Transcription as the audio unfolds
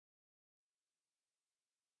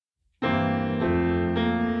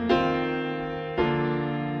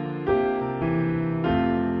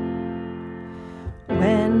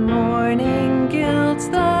morning gilds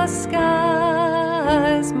the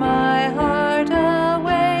skies, my heart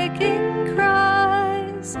awaking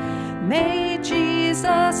cries, may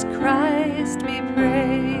Jesus Christ be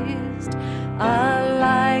praised,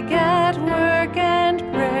 alike at work and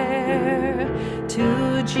prayer,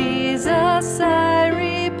 to Jesus I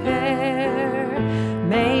repair,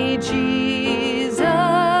 may Jesus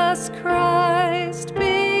Christ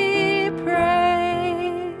be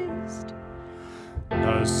praised.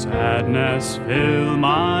 The sadness fill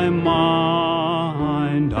my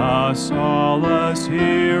mind, a solace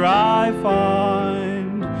here I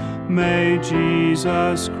find, may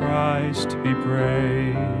Jesus Christ be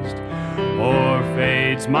praised. O'er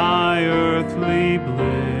fades my earthly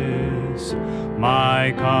bliss,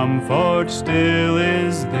 my comfort still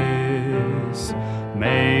is this,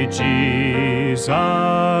 may Jesus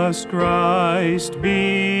Christ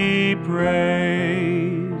be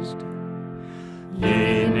praised.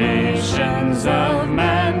 Ye nations of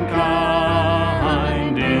mankind,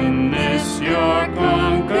 in this your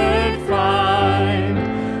conquered find,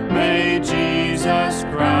 may Jesus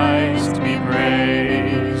Christ be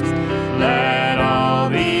praised. Let all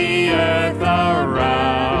the earth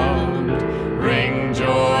around ring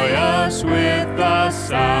joyous with the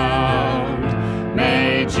sound,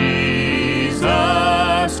 may Jesus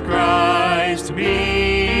Christ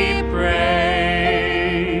be praised.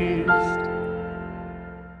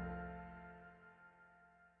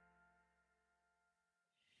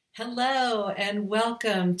 Hello and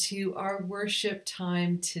welcome to our worship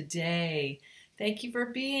time today. Thank you for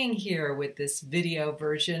being here with this video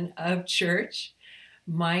version of church.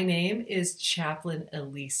 My name is Chaplain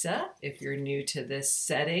Elisa. If you're new to this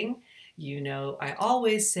setting, you know I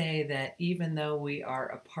always say that even though we are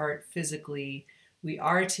apart physically, we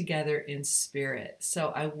are together in spirit.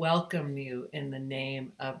 So I welcome you in the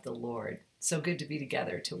name of the Lord. So good to be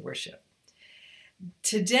together to worship.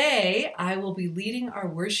 Today, I will be leading our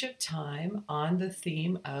worship time on the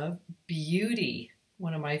theme of beauty,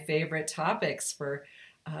 one of my favorite topics for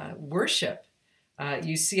worship.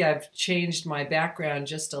 You see, I've changed my background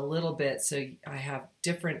just a little bit, so I have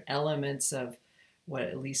different elements of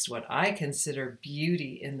at least what I consider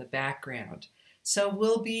beauty in the background. So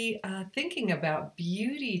we'll be thinking about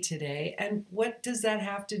beauty today, and what does that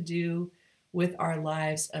have to do with our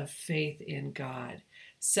lives of faith in God?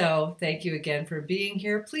 So thank you again for being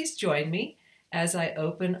here. Please join me as I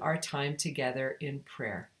open our time together in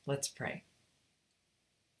prayer. Let's pray.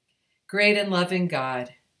 Great and loving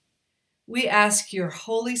God, we ask your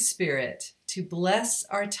Holy Spirit to bless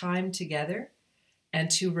our time together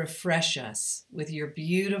and to refresh us with your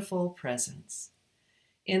beautiful presence.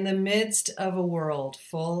 In the midst of a world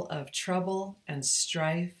full of trouble and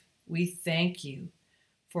strife, we thank you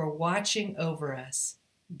for watching over us,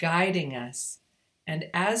 guiding us, and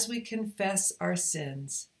as we confess our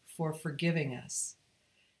sins, for forgiving us.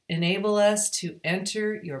 Enable us to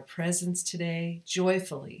enter your presence today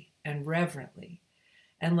joyfully and reverently,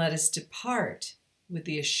 and let us depart with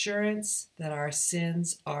the assurance that our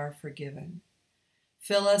sins are forgiven.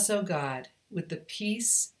 Fill us, O God, with the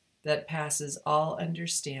peace that passes all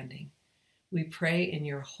understanding. We pray in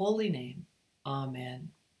your holy name.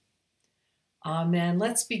 Amen. Amen.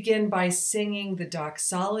 Let's begin by singing the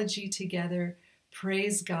doxology together.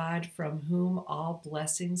 Praise God, from whom all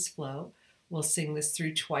blessings flow. We'll sing this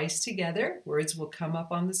through twice together. Words will come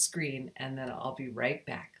up on the screen, and then I'll be right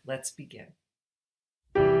back. Let's begin.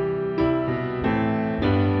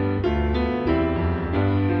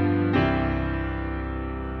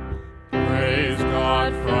 Praise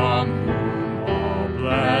God, from whom all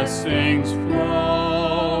blessings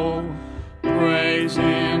flow. Praise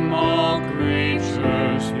him, all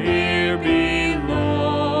creatures here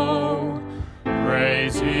below.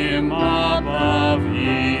 Praise him above,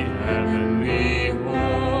 ye heavenly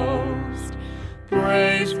host.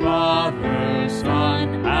 Praise Father,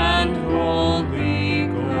 Son, and Holy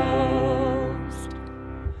Ghost.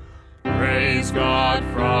 Praise God,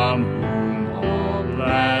 from whom all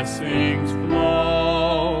blessings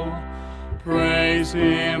flow. Praise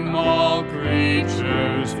him, all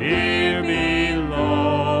creatures here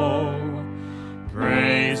below.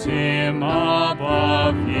 Praise him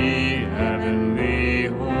above, ye heavenly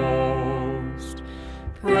host.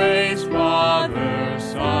 Praise Father,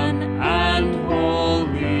 Son, and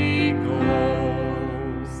Holy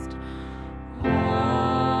Ghost. Amen.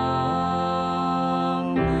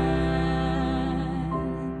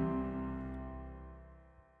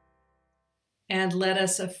 And let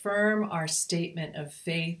us affirm our statement of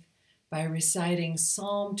faith by reciting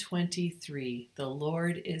Psalm 23, "The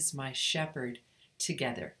Lord is my shepherd,"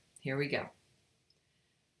 together. Here we go.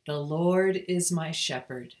 The Lord is my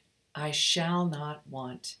shepherd. I shall not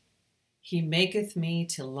want. He maketh me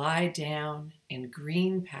to lie down in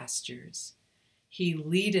green pastures. He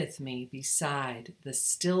leadeth me beside the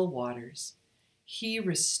still waters. He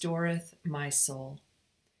restoreth my soul.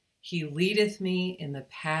 He leadeth me in the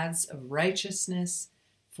paths of righteousness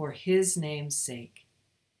for his name's sake.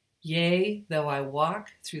 Yea, though I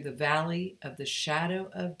walk through the valley of the shadow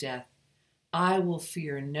of death, I will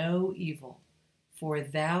fear no evil, for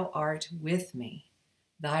thou art with me.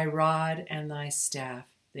 Thy rod and thy staff,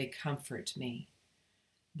 they comfort me.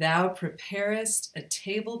 Thou preparest a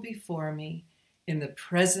table before me in the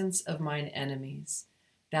presence of mine enemies.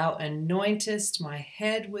 Thou anointest my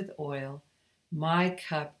head with oil, my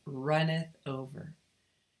cup runneth over.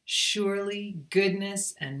 Surely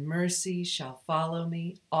goodness and mercy shall follow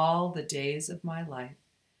me all the days of my life,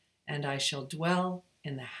 and I shall dwell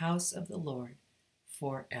in the house of the Lord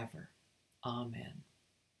forever. Amen.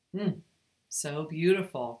 So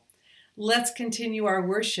beautiful. Let's continue our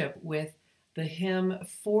worship with the hymn,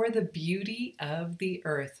 For the Beauty of the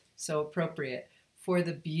Earth. So appropriate. For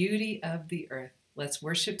the beauty of the earth. Let's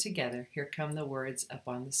worship together. Here come the words up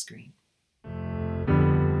on the screen.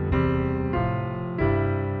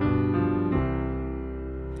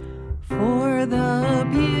 For the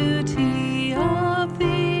beauty of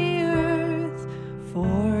the earth,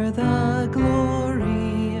 for the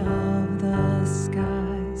glory of the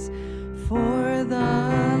skies, for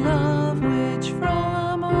the love which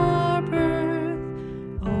from our birth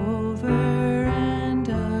over and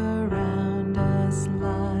around us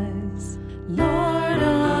lies. Lord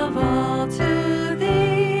of all, to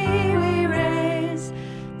thee we raise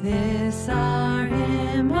this our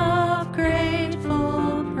hymn of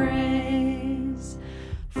grateful praise.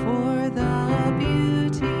 For the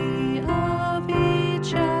beauty of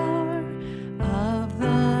each hour of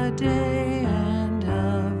the day and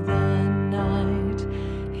of the night,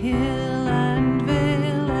 hill and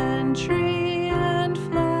vale and tree and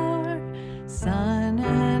flower, sun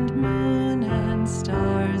and moon and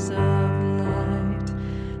stars of light.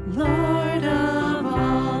 Lord of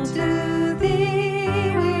all, to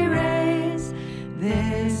thee we raise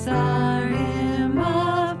this our hymn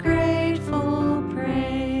of grateful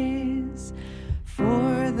praise.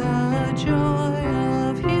 For the joy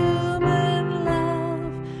of human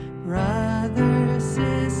love, brother,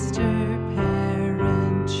 sister,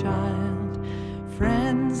 parent, child,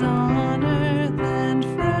 friends on earth and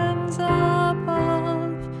friends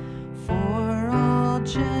above, for all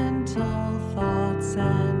gentle thoughts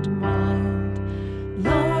and mild.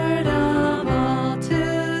 Lord of all,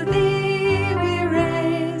 to thee we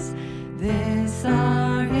raise this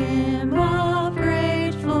our hymn of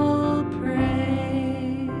grateful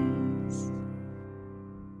praise.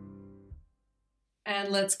 And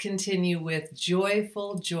let's continue with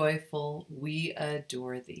Joyful, Joyful, we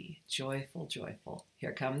adore thee. Joyful, joyful.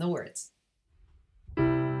 Here come the words.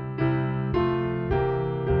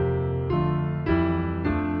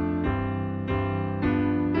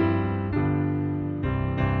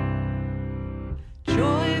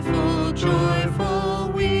 Joyful,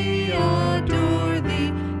 joyful, we adore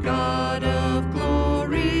thee, God of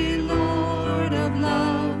glory, Lord of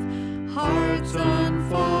love. Hearts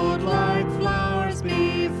unfold like flowers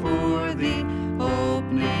before thee,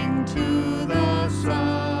 opening to the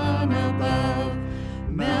sun above.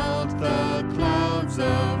 Melt the clouds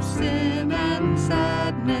of sin and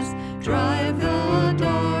sadness, drive the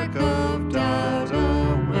dark of doubt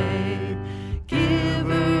away.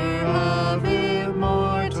 Giver of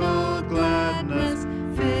immortal gladness,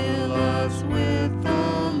 fill us with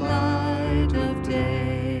the light of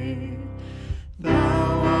day. Thou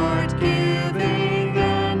art giving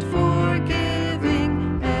and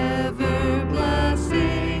forgiving, ever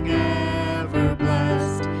blessing, ever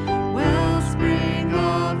blessed, wellspring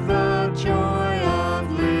of the joy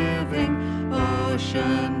of living,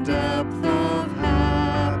 ocean depth of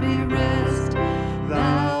happy rest.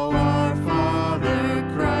 Thou our Father,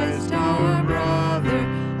 Christ our brother,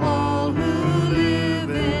 all who live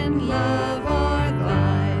in love are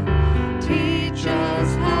thine. Teach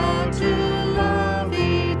us how to love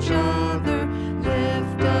each other,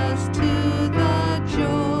 lift us to the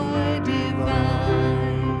joy divine.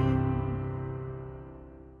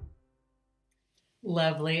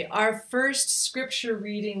 Lovely. Our first scripture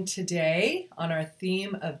reading today on our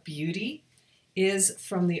theme of beauty is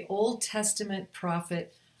from the Old Testament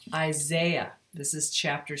prophet Isaiah. This is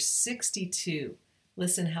chapter 62.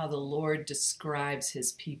 Listen how the Lord describes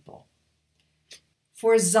his people.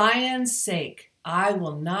 For Zion's sake, I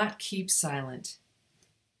will not keep silent,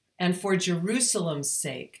 and for Jerusalem's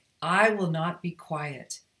sake, I will not be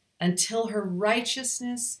quiet, until her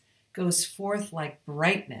righteousness goes forth like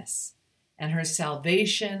brightness, and her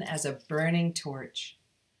salvation as a burning torch.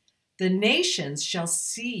 The nations shall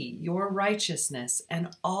see your righteousness,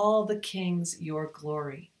 and all the kings your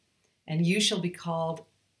glory. And you shall be called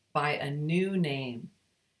by a new name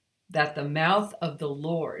that the mouth of the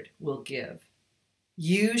Lord will give.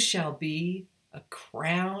 You shall be a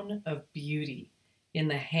crown of beauty in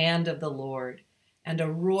the hand of the Lord, and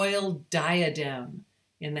a royal diadem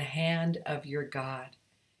in the hand of your God.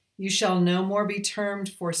 You shall no more be termed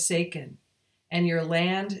forsaken, and your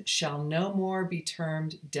land shall no more be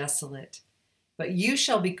termed desolate, but you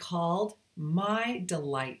shall be called my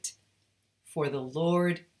delight, for the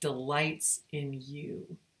Lord delights in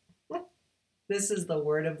you. This is the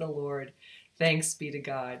word of the Lord. Thanks be to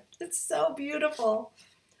God. It's so beautiful.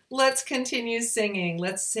 Let's continue singing.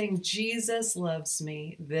 Let's sing Jesus Loves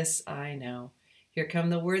Me, This I Know. Here come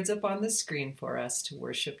the words up on the screen for us to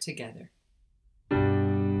worship together.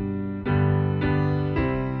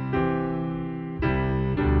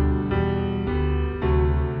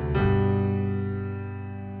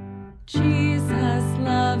 Jesus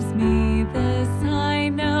loves me, this I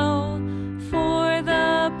know, for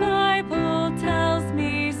the Bible tells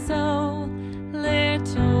me so.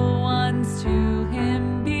 Little ones to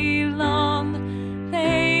him belong,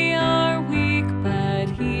 they are weak, but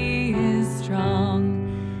he is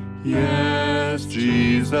strong. Yes,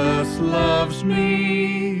 Jesus loves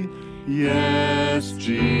me. Yes,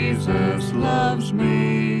 Jesus loves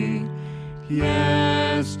me.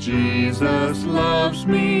 Yes, Jesus loves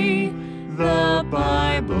me. The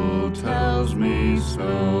Bible tells me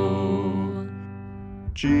so.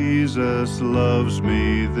 Jesus loves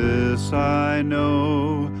me, this I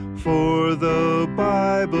know, for the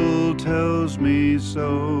Bible tells me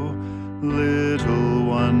so. Little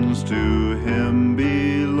ones to him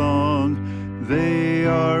belong, they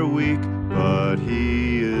are weak, but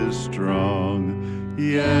he is strong.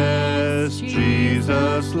 Yes,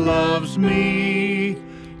 Jesus loves me.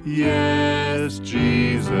 Yes,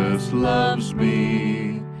 Jesus loves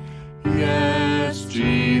me. Yes,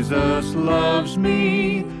 Jesus loves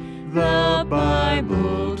me. The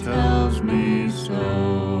Bible tells me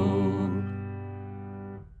so.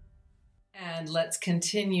 And let's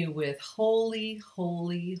continue with Holy,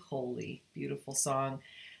 Holy, Holy. Beautiful song.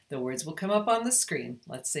 The words will come up on the screen.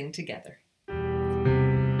 Let's sing together.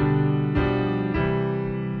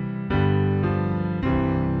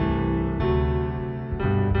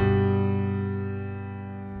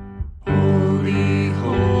 Holy,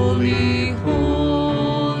 holy,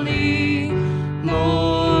 holy,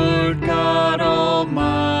 Lord God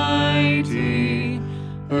Almighty.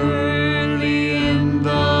 Early in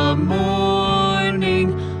the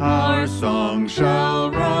morning our song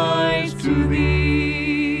shall rise to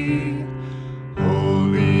thee.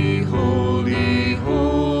 Holy, holy,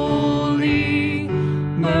 holy,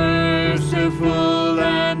 merciful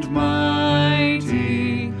and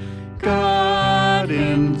mighty, God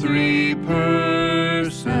in three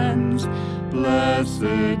persons,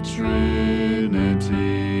 blessed Trinity.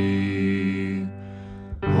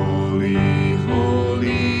 Holy,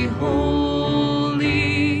 holy,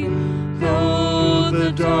 holy, though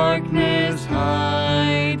the darkness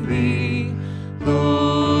hide thee,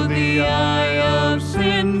 though the eye of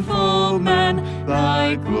sinful man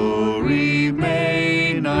thy glory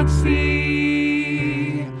may not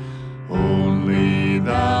see, only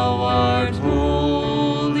thou art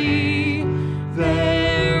holy,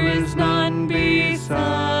 there is none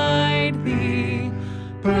beside thee,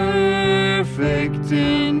 perfect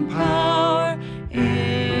in power,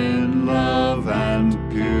 in love and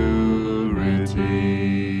purity.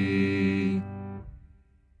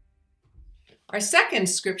 Our second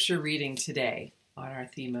scripture reading today on our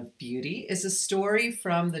theme of beauty is a story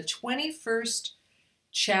from the 21st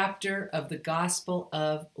chapter of the Gospel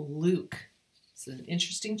of Luke. It's an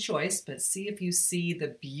interesting choice, but see if you see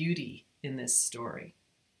the beauty in this story.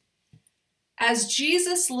 As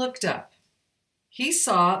Jesus looked up, he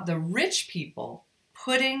saw the rich people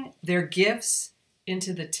putting their gifts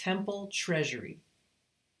into the temple treasury.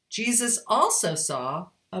 Jesus also saw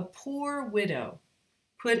a poor widow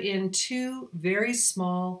put in 2 very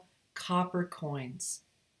small copper coins.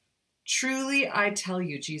 Truly, I tell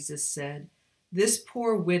you, Jesus said, this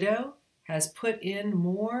poor widow has put in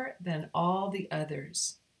more than all the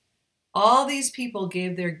others. All these people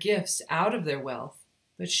gave their gifts out of their wealth,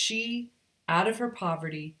 but she, out of her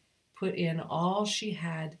poverty, put in all she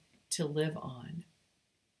had to live on.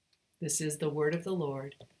 This is the word of the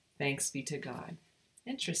Lord. Thanks be to God.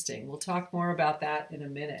 Interesting. We'll talk more about that in a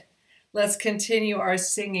minute. Let's continue our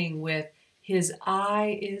singing with His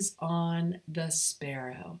Eye is on the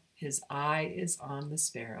Sparrow. His eye is on the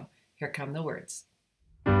sparrow. Here come the words.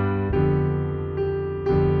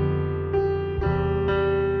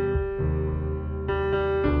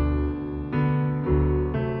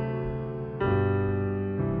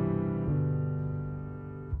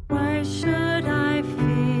 Why should I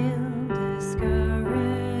feel discouraged?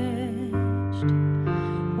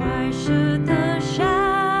 Why should the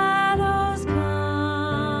shadows come?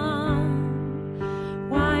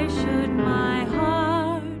 Why should my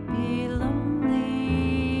heart be lonely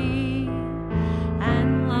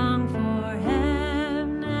and long for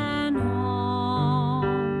heaven and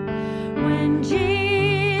home? When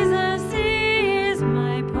Jesus is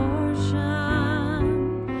my portion,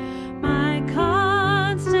 my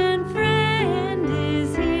constant friend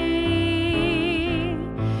is He.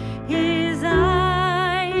 His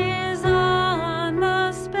eye is on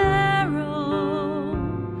the sparrow,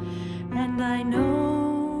 and I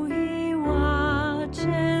know He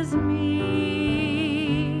watches me.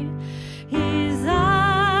 His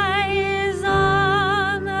eye is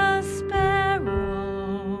on the sparrow,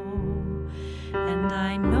 and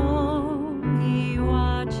I know He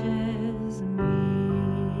watches me.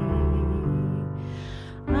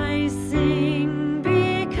 I sing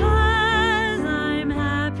because I'm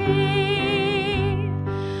happy.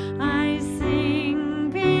 I sing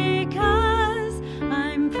because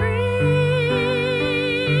I'm free.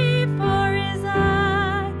 For His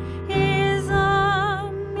eye is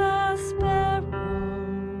on the sparrow,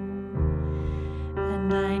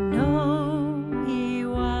 and I know He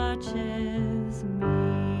watches me.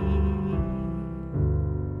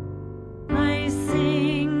 I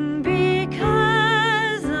sing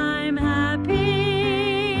because I'm happy.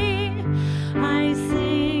 I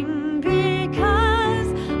sing because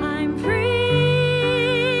I'm free.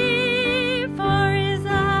 For His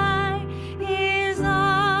eye is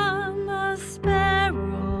on the sparrow,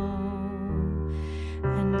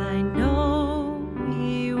 and I know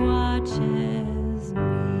He watches me.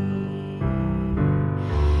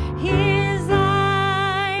 His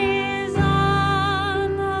eye is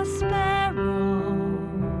on the sparrow,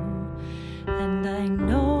 and I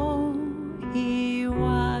know He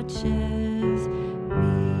watches me.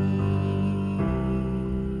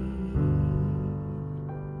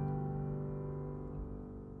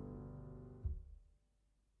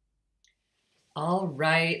 All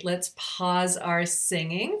right, let's pause our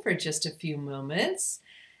singing for just a few moments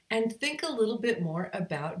and think a little bit more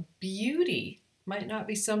about beauty. Might not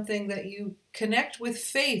be something that you connect with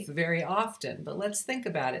faith very often, but let's think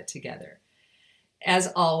about it together.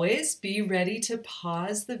 As always, be ready to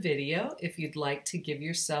pause the video if you'd like to give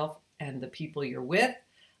yourself and the people you're with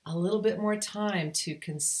a little bit more time to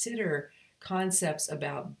consider concepts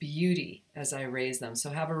about beauty as I raise them. So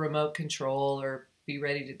have a remote control or be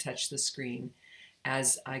ready to touch the screen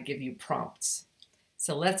as I give you prompts.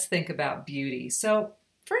 So let's think about beauty. So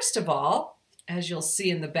first of all, as you'll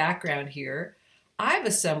see in the background here, I've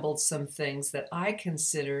assembled some things that I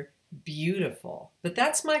consider beautiful. But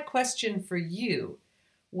that's my question for you.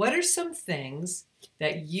 What are some things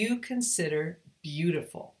that you consider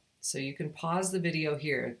beautiful? So you can pause the video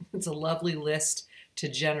here. It's a lovely list to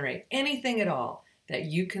generate anything at all that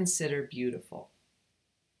you consider beautiful.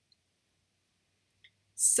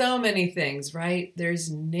 So many things, right?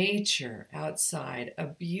 There's nature outside, a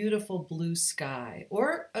beautiful blue sky,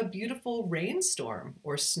 or a beautiful rainstorm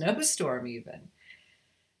or snowstorm even.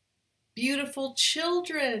 Beautiful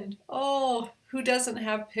children. Oh, who doesn't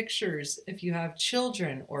have pictures if you have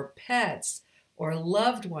children or pets or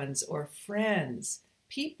loved ones or friends?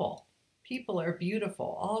 People. People are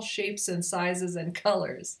beautiful, all shapes and sizes and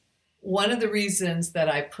colors. One of the reasons that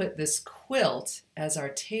I put this quilt as our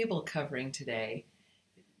table covering today,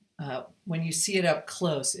 when you see it up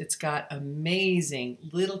close, it's got amazing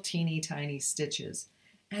little teeny tiny stitches.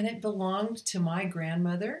 And it belonged to my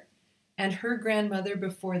grandmother and her grandmother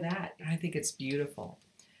before that. I think it's beautiful.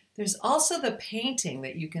 There's also the painting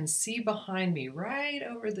that you can see behind me right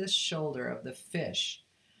over this shoulder of the fish.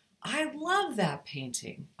 I love that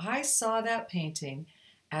painting. I saw that painting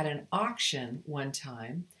at an auction one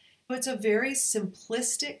time. It's a very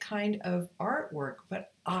simplistic kind of artwork,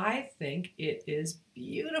 but I think it is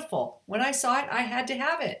beautiful. When I saw it, I had to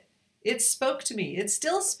have it. It spoke to me. It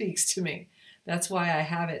still speaks to me. That's why I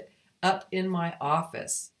have it up in my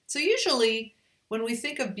office. So usually when we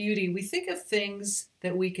think of beauty, we think of things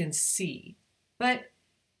that we can see. But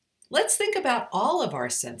let's think about all of our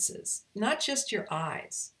senses, not just your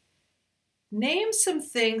eyes. Name some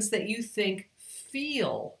things that you think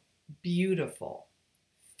feel beautiful.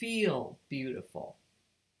 Feel beautiful.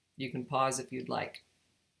 You can pause if you'd like.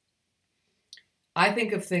 I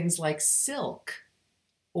think of things like silk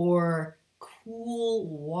or cool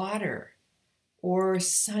water or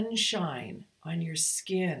sunshine on your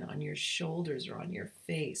skin, on your shoulders, or on your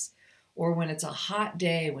face. Or when it's a hot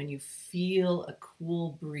day, when you feel a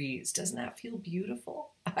cool breeze. Doesn't that feel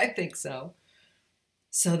beautiful? I think so.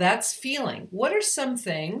 So that's feeling. What are some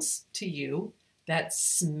things to you that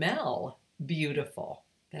smell beautiful?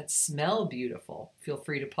 That smell beautiful. Feel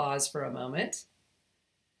free to pause for a moment.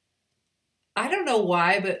 I don't know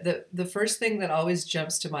why, but the first thing that always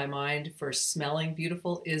jumps to my mind for smelling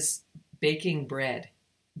beautiful is baking bread.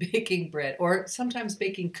 Baking bread, or sometimes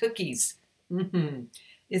baking cookies.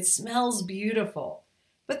 It smells beautiful.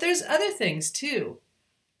 But there's other things too.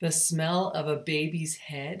 The smell of a baby's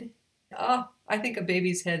head. Oh, I think a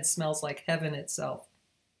baby's head smells like heaven itself.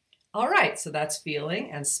 All right, so that's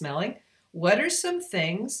feeling and smelling. What are some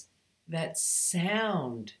things that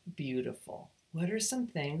sound beautiful? What are some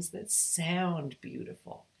things that sound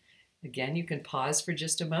beautiful? Again, you can pause for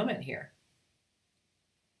just a moment here.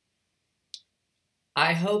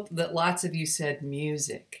 I hope that lots of you said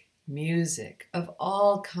music. Music of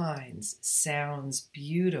all kinds sounds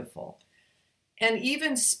beautiful. And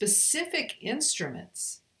even specific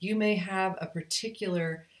instruments. You may have a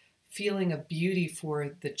particular feeling of beauty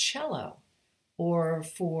for the cello, or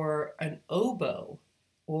for an oboe,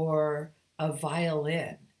 or a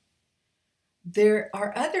violin. There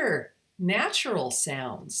are other natural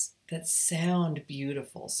sounds that sound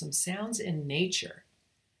beautiful, some sounds in nature.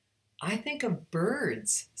 I think of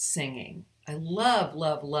birds singing. I love,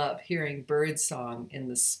 love, love hearing bird song in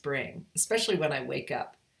the spring, especially when I wake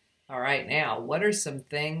up. All right, now, what are some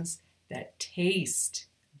things that taste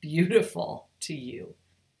beautiful to you?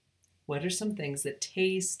 What are some things that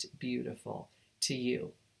taste beautiful to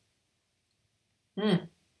you?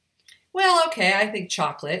 Well, okay, I think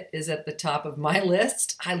chocolate is at the top of my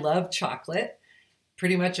list. I love chocolate,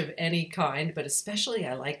 pretty much of any kind, but especially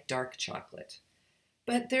I like dark chocolate.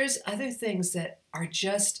 But there's other things that are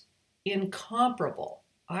just incomparable.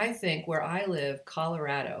 I think where I live,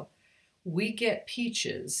 Colorado, we get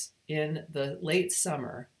peaches in the late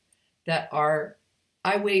summer that are,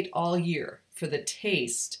 I wait all year for the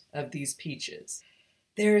taste of these peaches.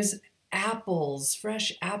 There's apples,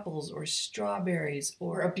 fresh apples or strawberries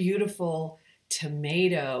or a beautiful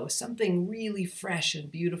tomato, something really fresh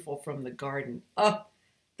and beautiful from the garden. Oh,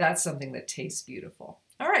 that's something that tastes beautiful.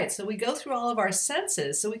 All right, so we go through all of our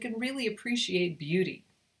senses so we can really appreciate beauty.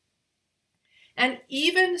 And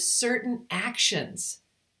even certain actions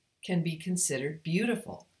can be considered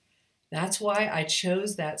beautiful. That's why I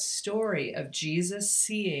chose that story of Jesus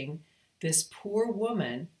seeing this poor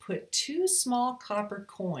woman put 2 small copper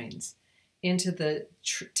coins into the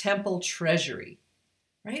temple treasury,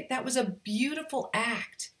 right? That was a beautiful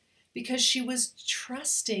act because she was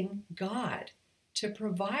trusting God to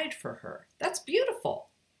provide for her. That's beautiful.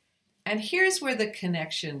 And here's where the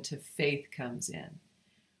connection to faith comes in.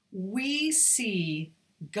 We see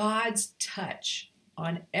God's touch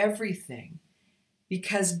on everything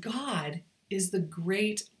because God is the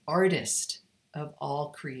great artist of all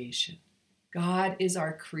creation. God is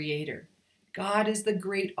our creator. God is the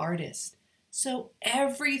great artist. So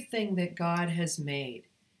everything that God has made,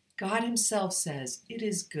 God himself says, it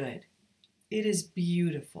is good. It is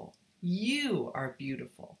beautiful. You are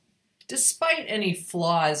beautiful. Despite any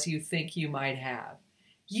flaws you think you might have,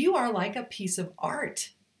 you are like a piece of art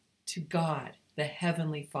to God, the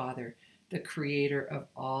Heavenly Father, the creator of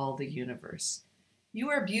all the universe. You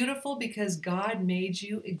are beautiful because God made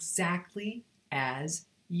you exactly as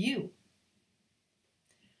you.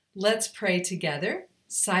 Let's pray together,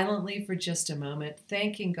 silently for just a moment,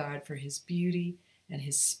 thanking God for his beauty and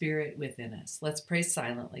his spirit within us. Let's pray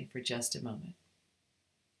silently for just a moment.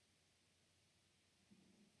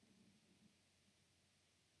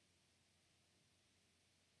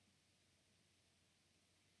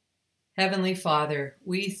 Heavenly Father,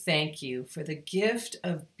 we thank you for the gift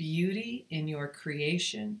of beauty in your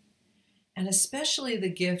creation, and especially the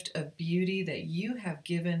gift of beauty that you have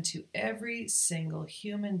given to every single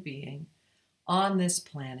human being on this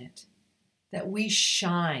planet, that we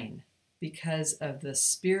shine because of the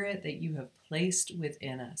spirit that you have placed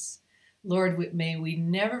within us. Lord, may we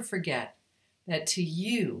never forget that to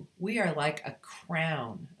you, we are like a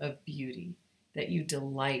crown of beauty, that you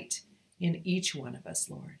delight in each one of us,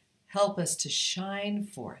 Lord. Help us to shine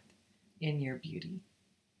forth in your beauty.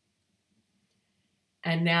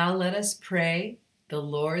 And now let us pray the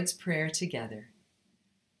Lord's Prayer together.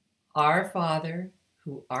 Our Father,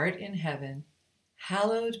 who art in heaven,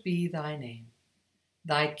 hallowed be thy name.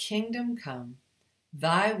 Thy kingdom come,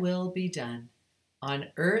 thy will be done, on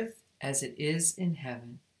earth as it is in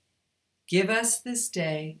heaven. Give us this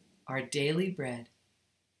day our daily bread,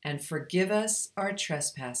 and forgive us our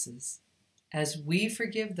trespasses, as we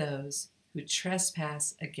forgive those who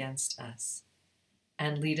trespass against us.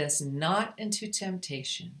 And lead us not into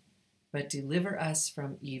temptation, but deliver us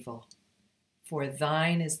from evil. For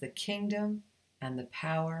thine is the kingdom, and the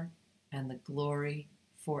power, and the glory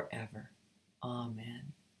forever.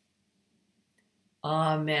 Amen.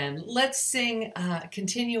 Amen. Let's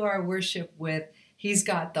continue our worship with He's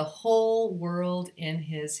Got the Whole World in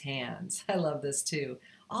His Hands. I love this too.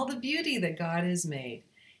 All the beauty that God has made.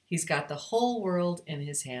 He's got the whole world in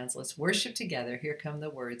His hands. Let's worship together. Here come the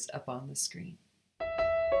words up on the screen.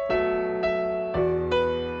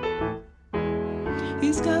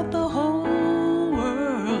 He's got the whole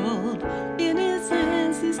world in His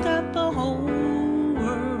hands. He's got the whole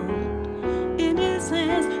world in His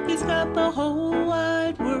hands. He's got the whole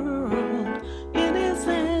wide world in His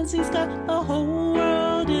hands. He's got the whole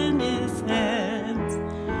world in His hands.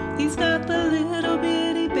 He's got the little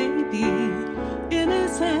bitty baby in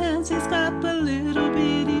His hands. He's got the little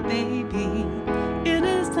bitty baby in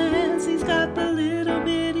His hands. He's got the little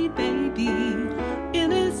bitty baby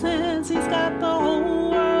in His hands. He's got the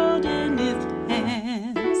whole world in His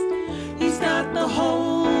hands. He's got the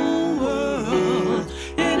whole world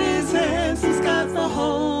in His hands. He's got the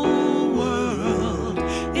whole world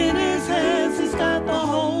in His hands. He's got the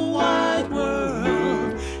whole wide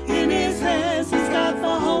world in His hands. He's got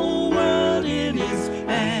the whole world in His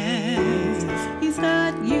hands. He's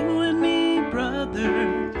got you and me,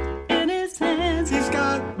 brother, in His hands. He's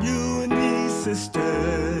got you and me,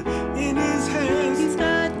 sister, in His hands. He's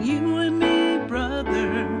got you and me,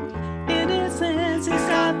 brother, in His hands. He's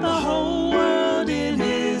got the whole world in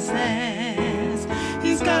His hands.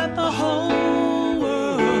 He's got the whole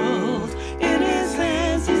world in His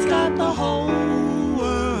hands. He's got the whole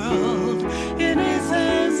world in His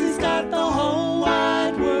hands. He's got the whole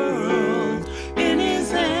wide world in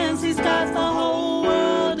His hands. He's got the whole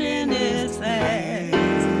world in His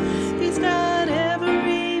hands. He's got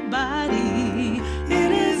everybody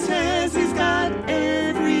in His hands. He's got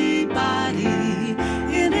everybody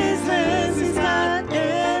in His hands. He's got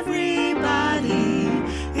everybody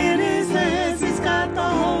in His hands. He's got the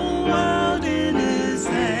whole world in His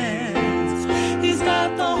hands. He's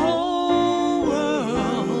got the whole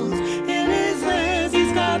world in His hands.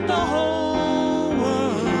 He's got the whole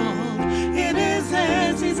world in His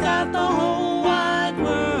hands. He's got the whole wide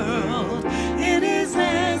world in His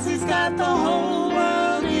hands. He's got the whole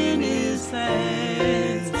world in His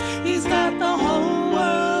hands. He's got the whole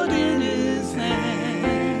world in His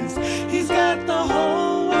hands. He's got the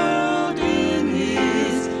whole world in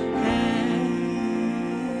His hands.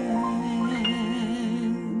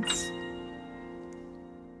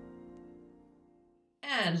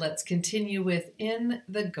 And let's continue with In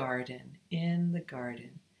the Garden. In the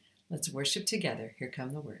Garden. Let's worship together. Here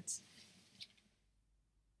come the words.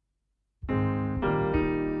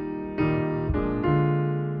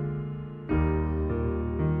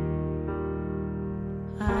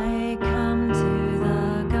 I come to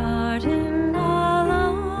the garden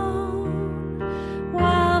alone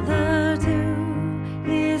while the dew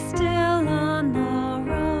is still on the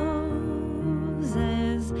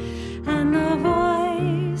roses, and the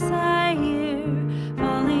voice I hear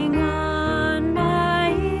falling on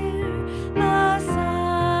my ear, the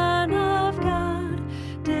Son of God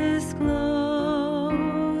discloses.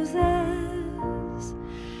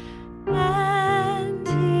 And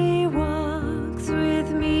He walks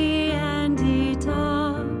with me, and He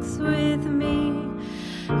talks with me,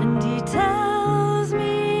 and He tells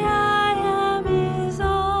me I am His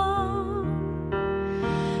own.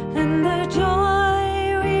 And the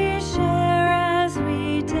joy we share as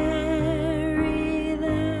we tarry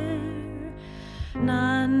there,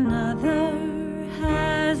 none other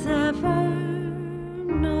has ever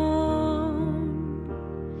known.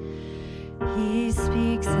 He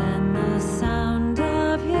speaks, and the sound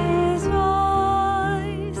of His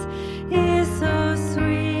voice is so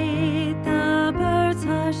sweet. The birds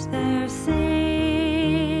hush their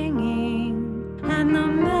singing, and the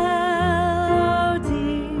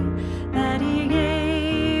melody that He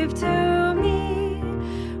gave to me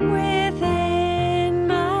within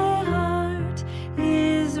my heart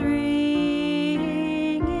is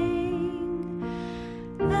ringing.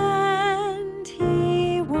 And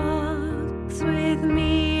He walks with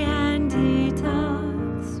me, and He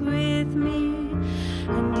talks with me,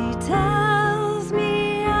 and He tells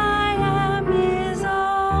me I am His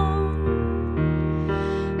own.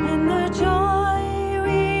 And the joy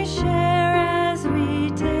we share as we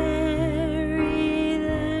tarry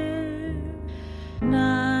there,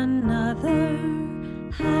 none other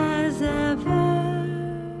has ever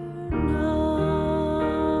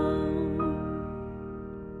known.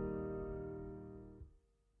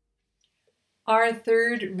 Our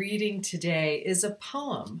third reading today is a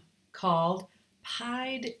poem called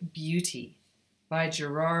Pied Beauty by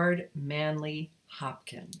Gerard Manley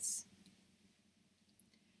Hopkins.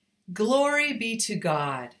 Glory be to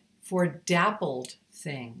God for dappled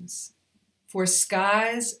things, for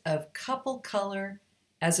skies of couple color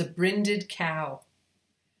as a brinded cow,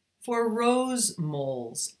 for rose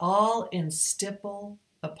moles all in stipple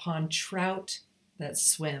upon trout that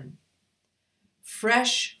swim,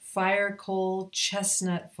 fresh fire coal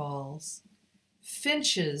chestnut falls,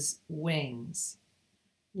 finches' wings,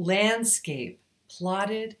 landscape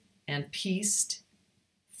plotted and pieced,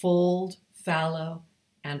 fold, fallow,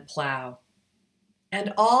 and plow,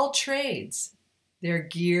 and all trades, their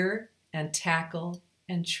gear and tackle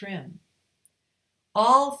and trim.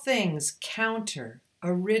 All things counter,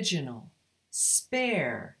 original,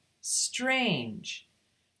 spare, strange,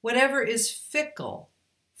 whatever is fickle,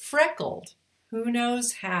 freckled, who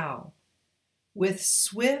knows how, with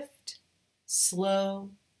swift,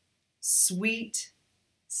 slow, sweet,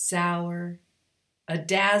 sour, a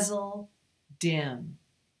dazzle, dim.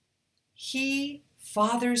 He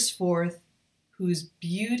fathers forth whose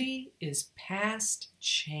beauty is past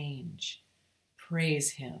change.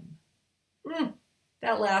 Praise him.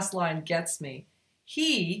 That last line gets me.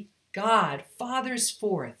 He, God, fathers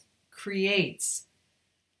forth, creates,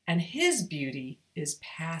 and his beauty is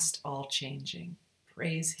past all changing.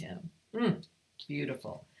 Praise him.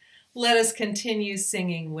 Beautiful. Let us continue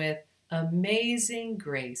singing with Amazing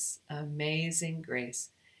Grace, Amazing Grace.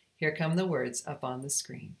 Here come the words up on the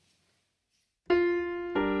screen.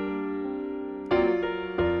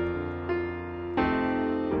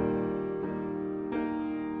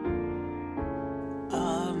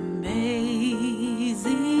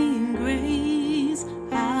 Amazing grace,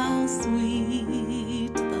 how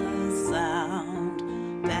sweet the sound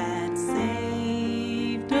that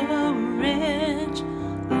saved a wretch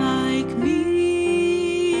like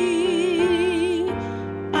me.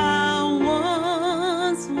 I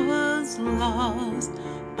once was lost,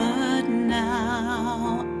 but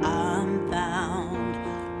now I'm found,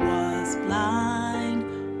 was blind,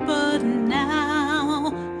 but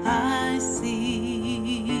now I see.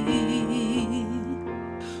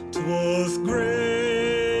 'Twas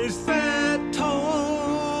grace that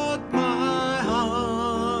taught my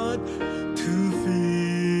heart to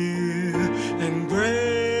fear, and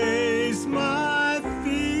grace my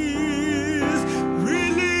fears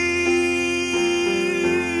relieved.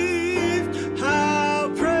 How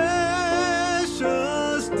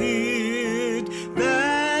precious did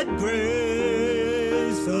that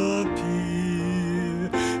grace appear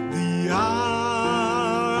the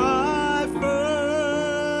hour I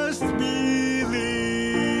first believed.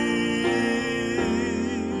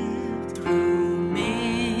 Through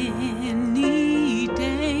many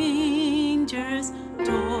dangers,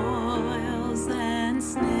 toils, and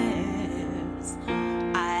snares,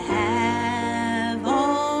 I have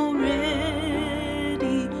already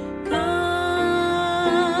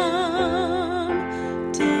come.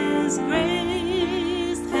 'Tis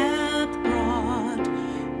grace hath brought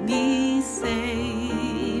me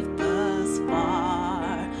safe thus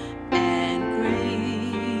far, and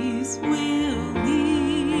grace will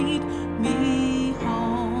lead me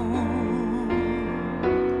home.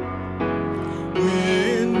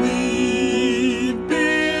 When we've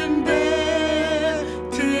been there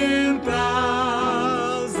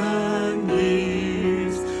 10,000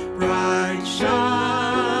 years, bright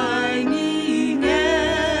shining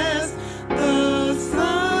as the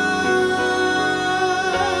sun,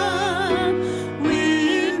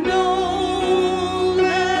 with no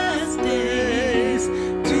less days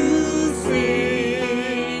to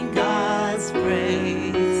sing God's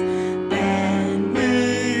praise than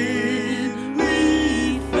when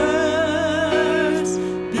we first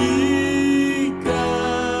begun.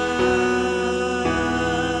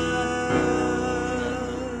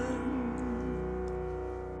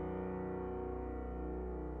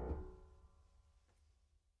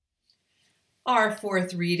 Our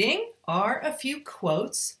fourth reading are a few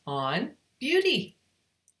quotes on beauty.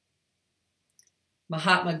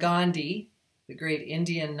 Mahatma Gandhi, the great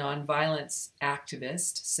Indian nonviolence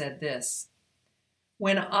activist, said this: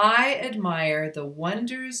 "When I admire the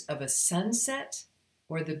wonders of a sunset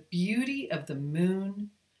or the beauty of the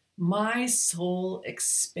moon, my soul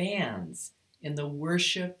expands in the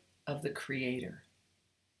worship of the Creator."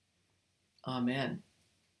 Amen.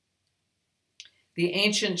 The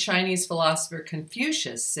ancient Chinese philosopher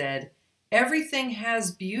Confucius said, "Everything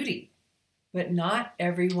has beauty, but not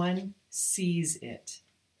everyone sees it."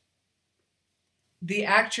 The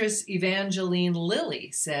actress Evangeline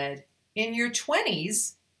Lilly said, "In your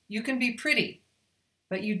 20s, you can be pretty,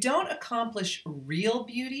 but you don't accomplish real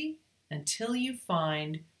beauty until you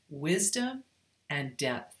find wisdom and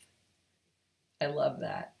depth. I love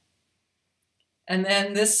that. And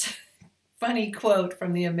then this funny quote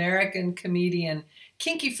from the American comedian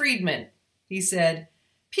Kinky Friedman. He said,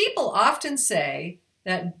 "People often say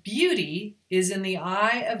that beauty is in the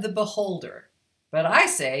eye of the beholder, but I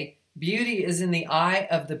say beauty is in the eye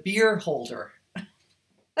of the beer holder."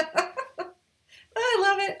 I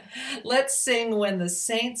love it. Let's sing When the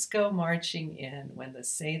Saints Go Marching In. When the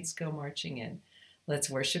Saints Go Marching In. Let's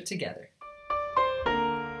worship together.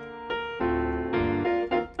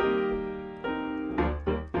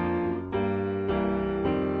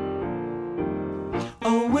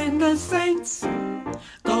 Oh, when the saints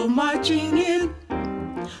go marching in.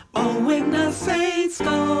 Oh, when the saints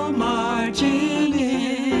go marching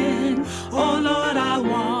in. Oh, Lord, I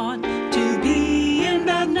want to be in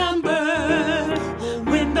that number. Oh,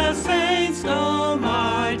 when the saints go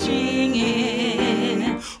marching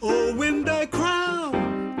in. Oh, when they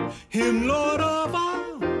crown him Lord of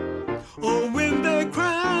all. Oh, when they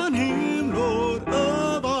crown him Lord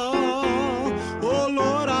of all. Oh,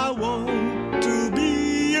 Lord, I want to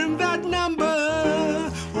be in that number.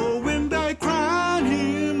 Oh, when they crown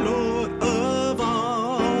him Lord of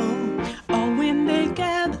all. Oh, when they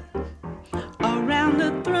gather around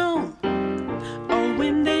the throne. Oh,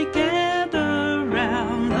 when they gather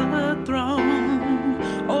around the throne.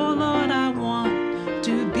 Oh, Lord, I want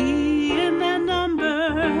to be in that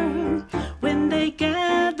number. When they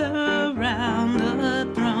gather around the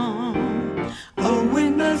throne. Oh,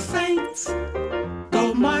 when the saints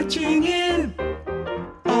go marching in.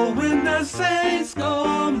 Oh, when the saints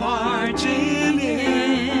go marching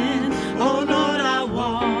in. Oh, Lord, I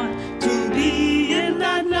want to be in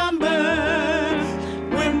that number.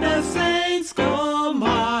 When the saints go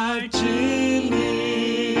marching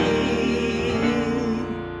in.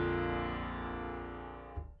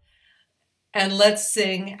 And let's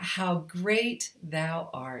sing How Great Thou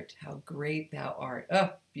Art. How Great Thou Art.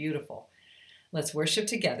 Oh, beautiful. Let's worship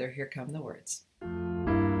together. Here come the words.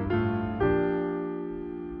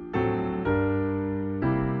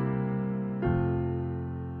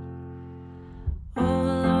 O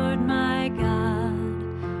Lord my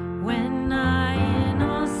God, when I in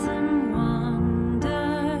awesome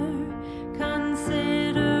wonder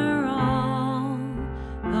consider all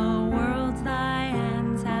the worlds thy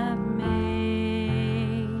hands have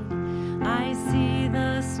made, I see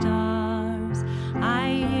the stars,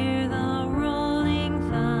 I hear the rolling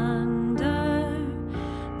thunder,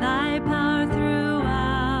 thy power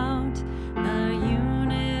throughout the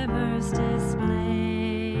universe displayed.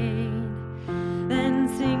 Then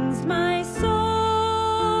sings my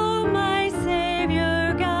soul, my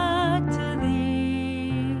Savior God, to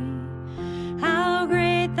thee. How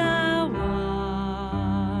great thou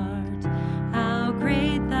art, how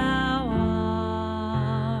great thou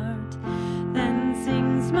art. Then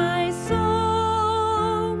sings my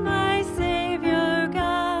soul, my Savior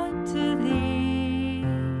God, to thee.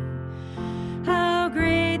 How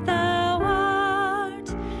great thou art,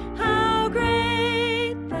 how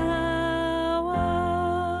great thou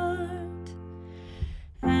art.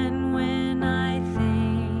 And when I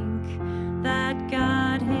think that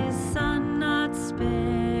God his Son not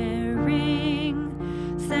sparing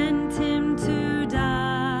sent him to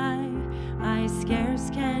die, I scarce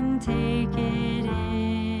can take it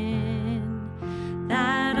in,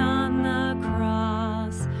 that on the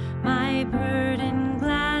cross my burden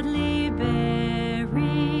gladly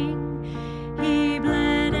bearing, he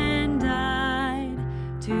bled and died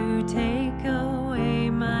to take away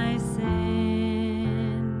my sin.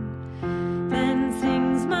 Then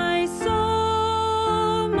sings my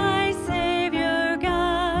soul, my Savior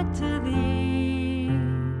God, to thee.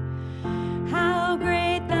 How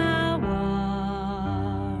great thou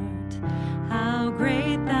art, how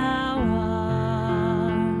great thou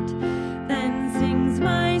art. Then sings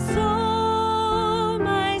my soul,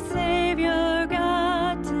 my Savior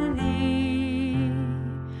God, to thee.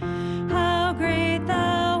 How great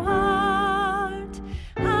thou art.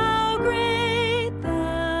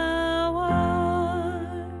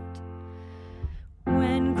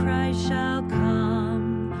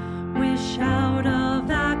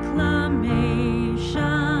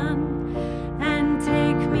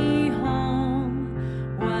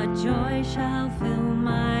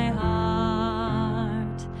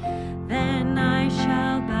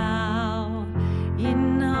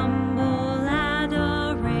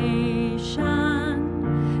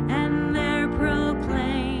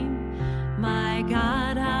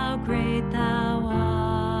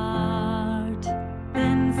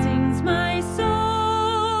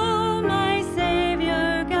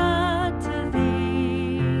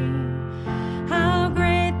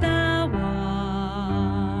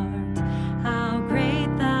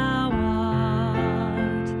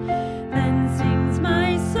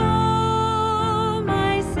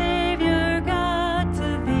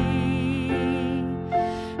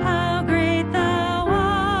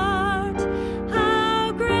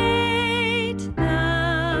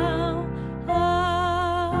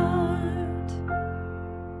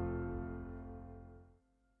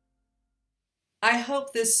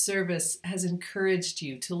 hope this service has encouraged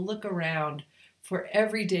you to look around for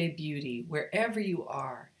everyday beauty wherever you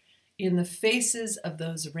are, in the faces of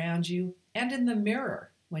those around you and in the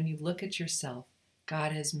mirror when you look at yourself.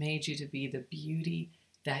 God has made you to be the beauty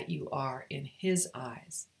that you are in His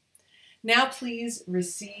eyes. Now please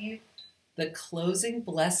receive the closing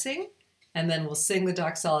blessing, and then we'll sing the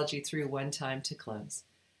doxology through one time to close.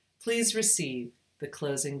 Please receive the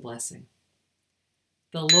closing blessing.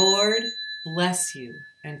 The Lord bless you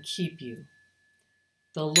and keep you.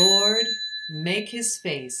 The Lord make His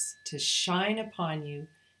face to shine upon you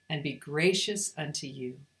and be gracious unto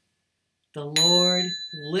you. The Lord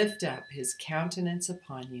lift up His countenance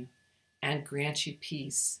upon you and grant you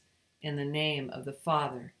peace. In the name of the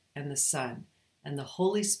Father and the Son and the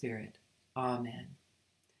Holy Spirit. Amen.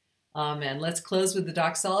 Amen. Let's close with the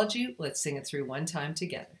doxology. Let's sing it through one time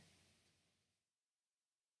together.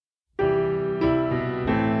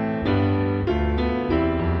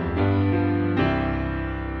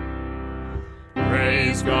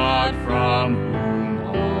 Praise God, from whom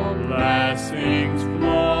all blessings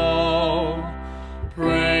flow.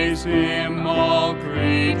 Praise Him, all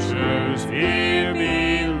creatures here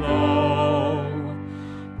below.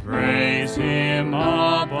 Praise Him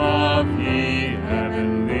above, ye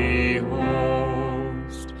heavenly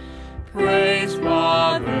host. Praise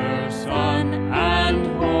Father, Son, and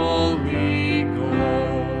Holy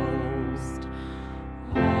Ghost.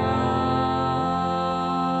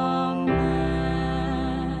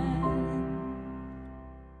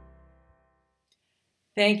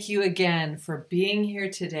 Thank you again for being here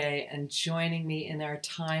today and joining me in our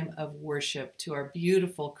time of worship to our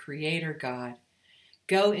beautiful Creator God.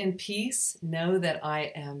 Go in peace. Know that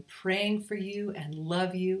I am praying for you and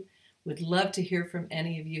love you. Would love to hear from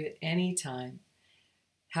any of you at any time.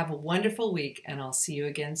 Have a wonderful week, and I'll see you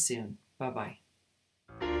again soon. Bye-bye.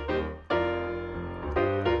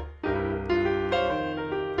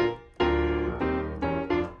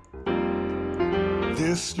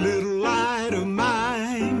 This little light of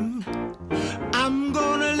mine, I'm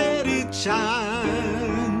gonna let it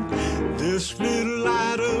shine. This little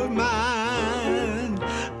light of mine,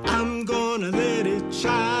 I'm gonna let it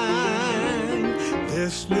shine.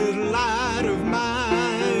 This little light of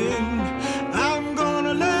mine, I'm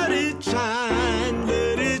gonna let it shine.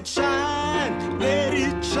 Let it shine, let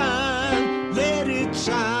it shine, let it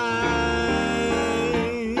shine.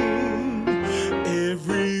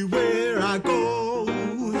 Everywhere I go,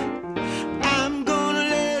 I'm gonna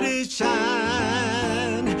let it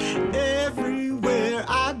shine. Everywhere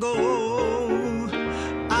I go,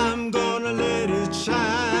 I'm gonna let it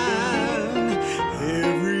shine.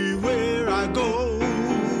 Everywhere I go,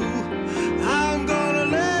 I'm gonna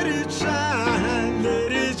let it shine.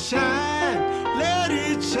 Let it shine, let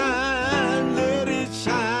it shine, let it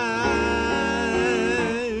shine.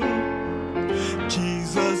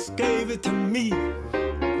 Jesus gave it to me,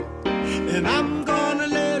 and I'm gonna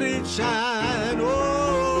let it shine.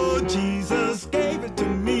 Oh, Jesus gave it to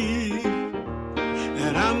me,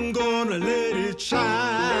 and I'm gonna let it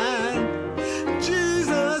shine.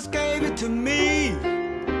 Jesus gave it to me,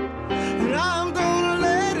 and I'm gonna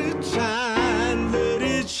let it shine. Let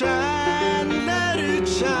it shine, let it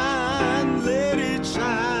shine, let it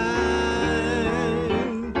shine.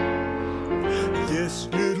 This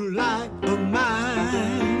little light